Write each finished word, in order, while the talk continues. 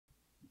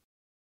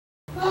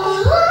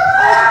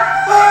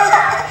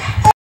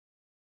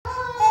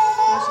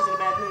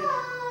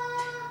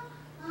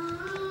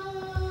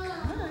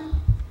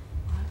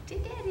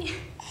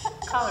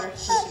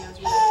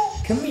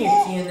Come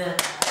here, Kenna.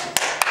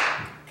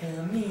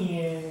 Come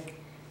here.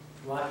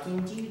 Walk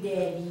into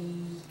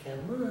Daddy.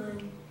 Come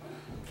on.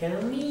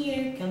 Come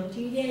here. Come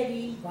to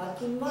Daddy.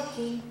 Walking,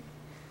 walking.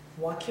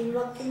 Walking,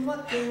 walking,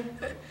 walking.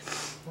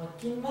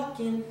 Walking,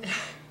 walking.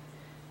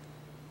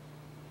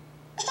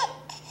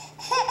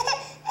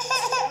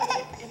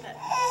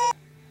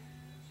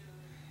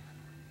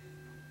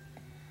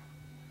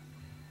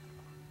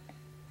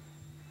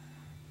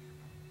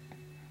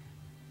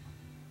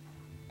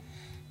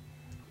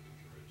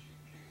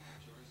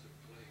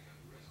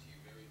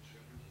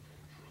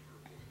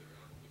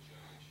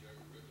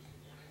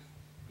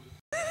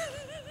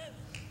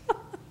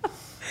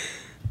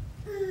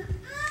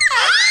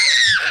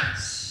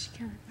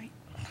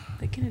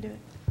 Kenna, do it.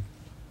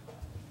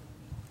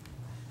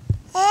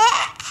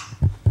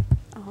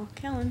 Oh,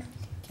 Kellen.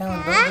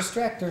 Callan, don't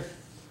distract her.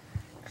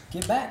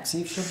 Get back,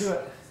 see if she'll do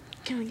it.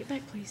 Kellen, get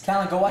back, please.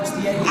 Callan, go watch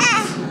the aliens.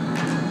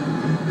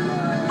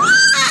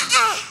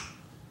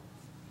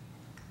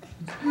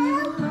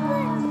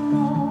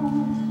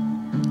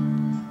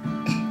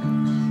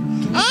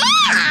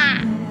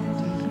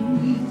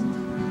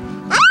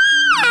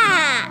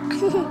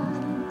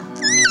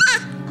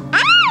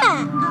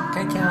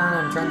 Okay,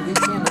 Callan, I'm trying to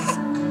get Kenna.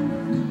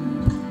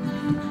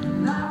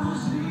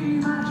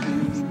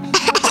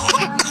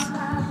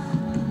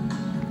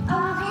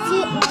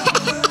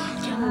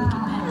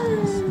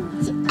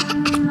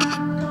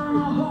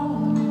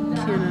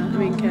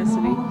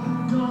 Cassidy.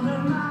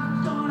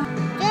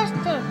 Just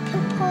a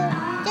purple.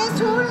 Just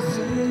horse.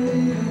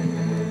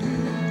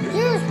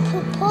 Just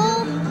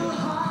purple.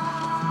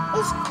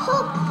 It's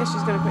purple. Guess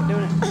she's gonna quit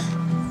doing it.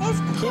 It's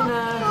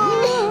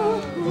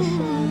purple.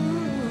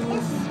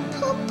 It's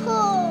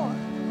purple.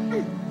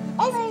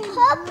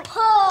 It's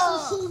purple.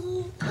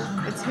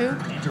 It's who?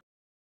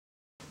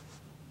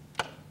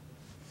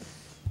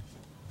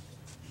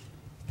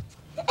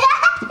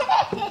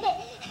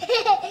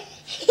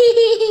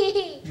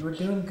 You were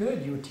doing good.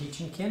 You were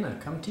teaching Kenna.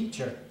 Come teach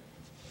her.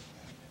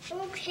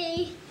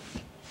 Okay.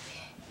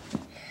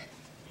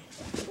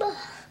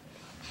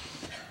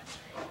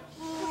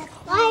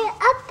 Fly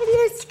up in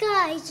the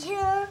sky,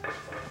 here.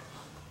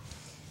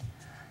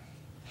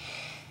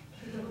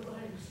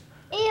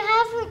 You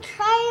have a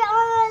try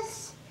on us.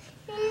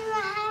 You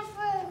have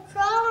a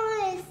crawl on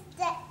a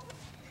step.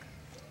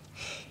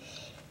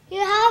 You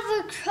have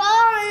a crawl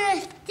on a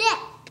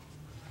step.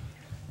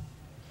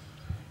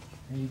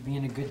 Are you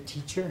being a good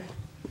teacher?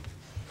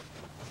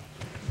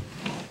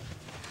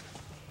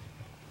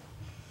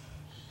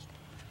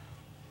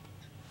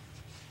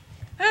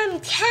 I'm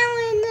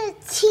telling the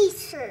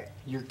teacher.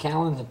 You're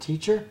Callan the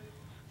teacher?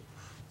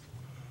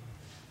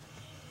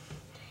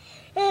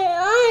 And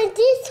on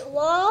this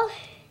wall,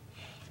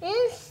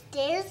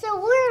 there's a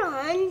word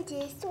on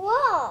this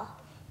wall.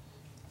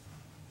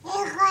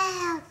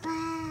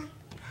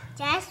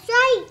 That's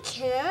right,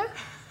 Kenna.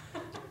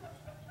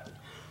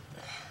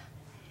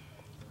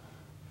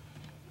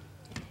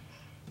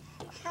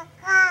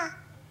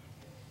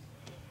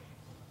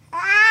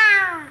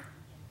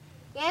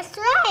 That's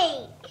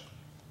right.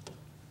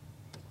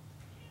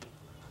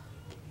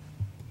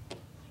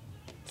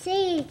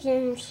 Say it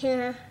again,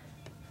 Kenna.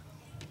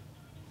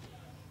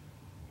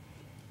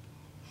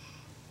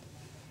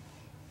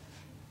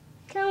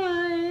 Come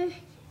on.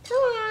 Come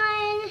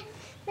on.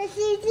 Let's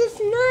see just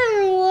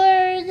another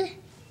word.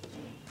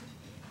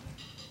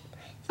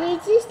 Say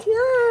just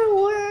another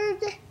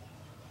word.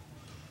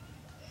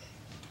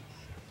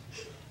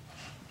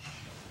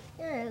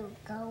 There we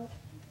go.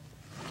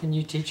 Can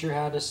you teach her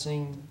how to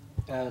sing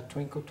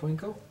Twinkle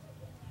Twinkle?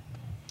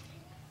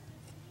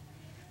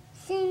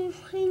 Sing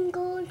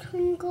twinkle,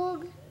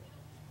 twinkle,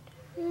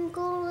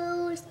 twinkle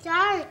little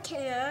star,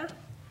 Kenna.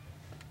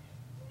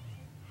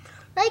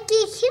 Like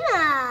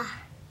Kenna.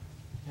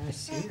 I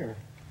see her.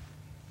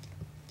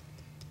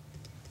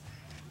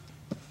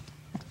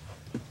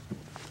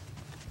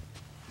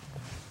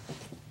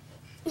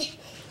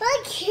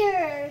 Look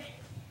here.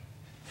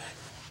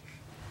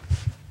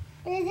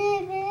 Is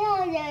it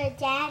below,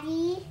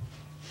 Daddy?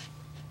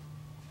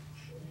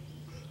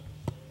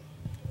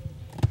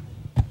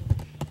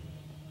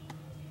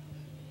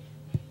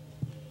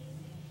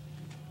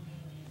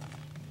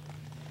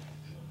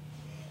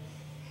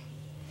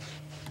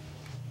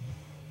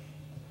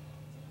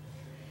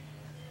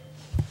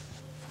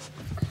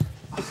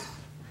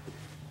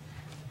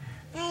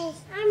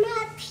 I'm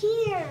up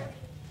here.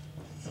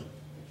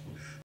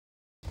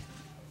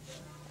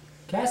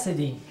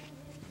 Cassidy.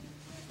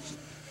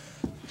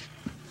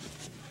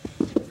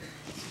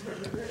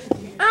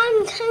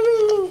 I'm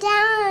coming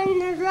down on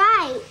the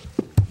right.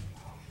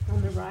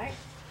 On the right?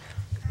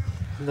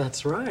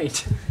 That's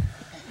right.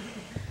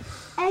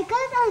 I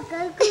gotta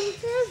go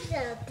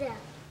confused.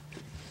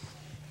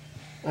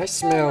 I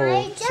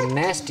smell some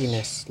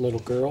nastiness, little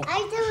girl. I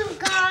don't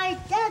got a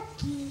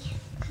ducky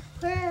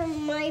for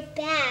my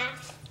back.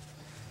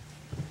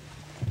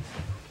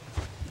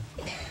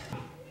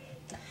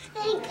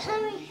 I'm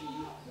coming.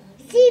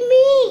 See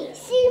me!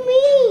 See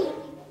me!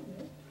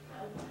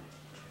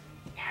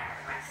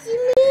 See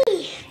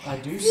me! I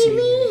do See see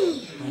me!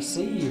 you. I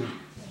see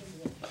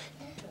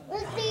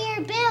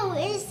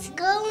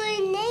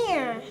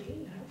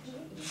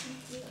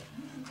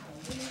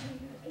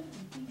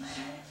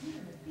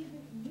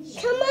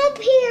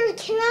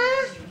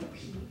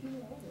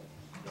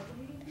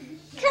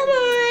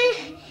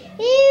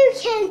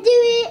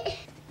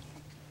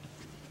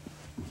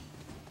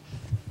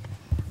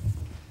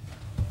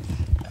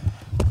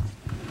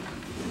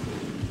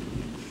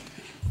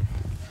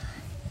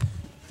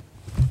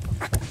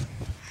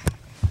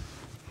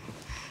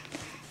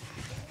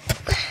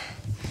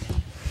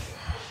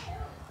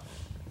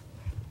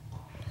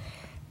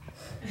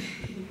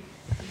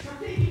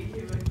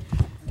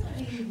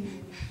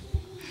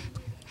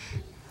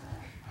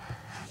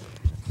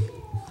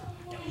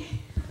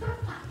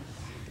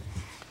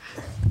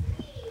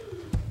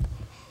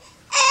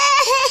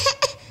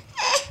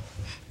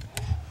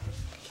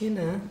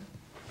Kenna.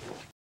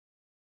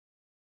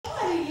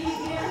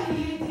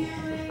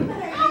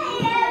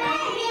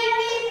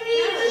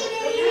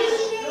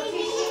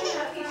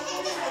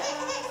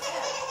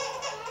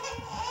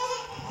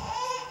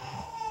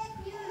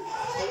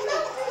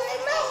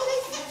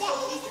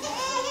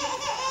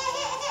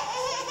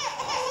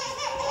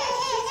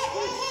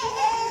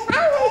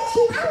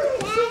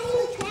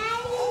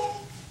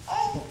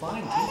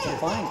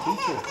 Fine,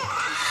 teacher.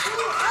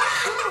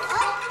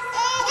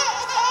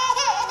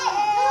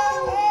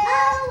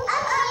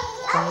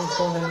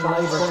 Going into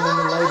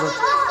labor.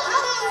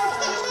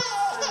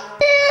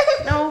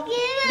 No,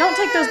 don't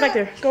take those back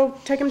there. Go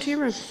take them to your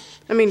room.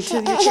 I mean, to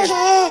your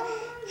chair.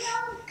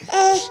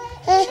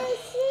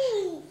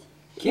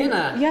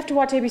 Kenna. You have to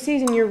watch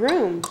ABCs in your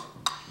room.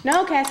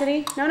 No,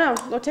 Cassidy. No.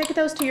 Go take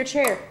those to your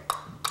chair.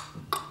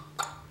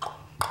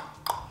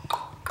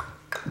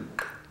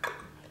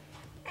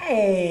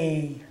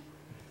 Hey,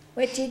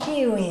 what you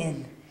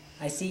doing?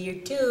 I see your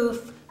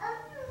tooth.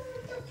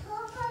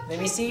 Let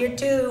me see your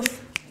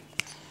tooth.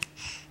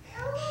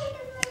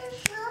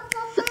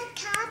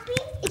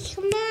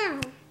 Come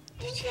out.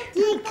 Did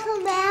it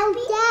come out,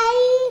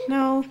 Daddy?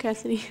 No,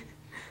 Cassidy.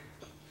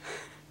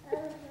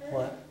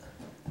 What?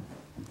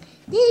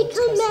 Did it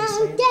come out,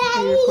 Are you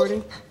Daddy?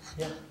 recording?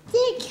 Yeah. Did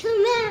it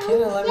come out?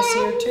 Kenna, let me see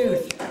your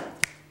tooth.